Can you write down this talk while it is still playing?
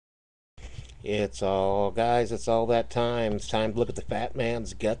It's all, guys, it's all that time. It's time to look at the fat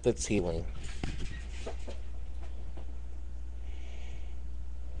man's gut that's healing.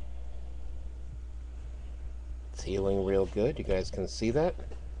 It's healing real good. You guys can see that.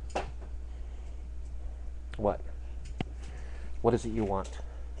 What? What is it you want?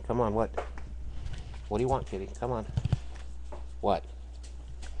 Come on, what? What do you want, kitty? Come on. What?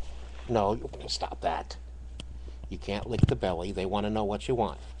 No, stop that. You can't lick the belly. They want to know what you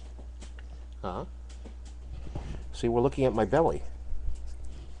want. Huh? See, we're looking at my belly.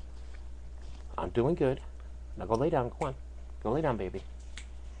 I'm doing good. Now go lay down. Come on. Go lay down, baby.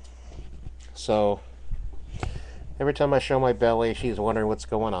 So, every time I show my belly, she's wondering what's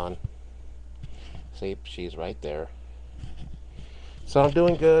going on. See, she's right there. So I'm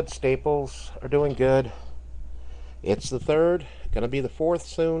doing good. Staples are doing good. It's the 3rd. Gonna be the 4th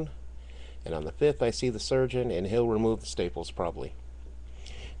soon. And on the 5th, I see the surgeon, and he'll remove the staples probably.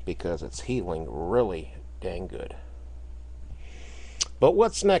 Because it's healing really dang good. But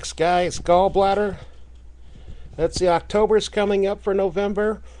what's next, guys? Gallbladder? Let's see, October's coming up for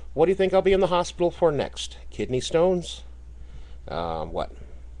November. What do you think I'll be in the hospital for next? Kidney stones? What?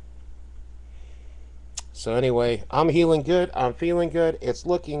 So anyway, I'm healing good. I'm feeling good. It's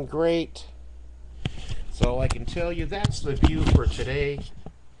looking great. So I can tell you that's the view for today,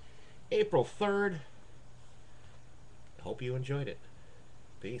 April 3rd. Hope you enjoyed it.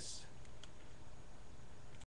 Peace.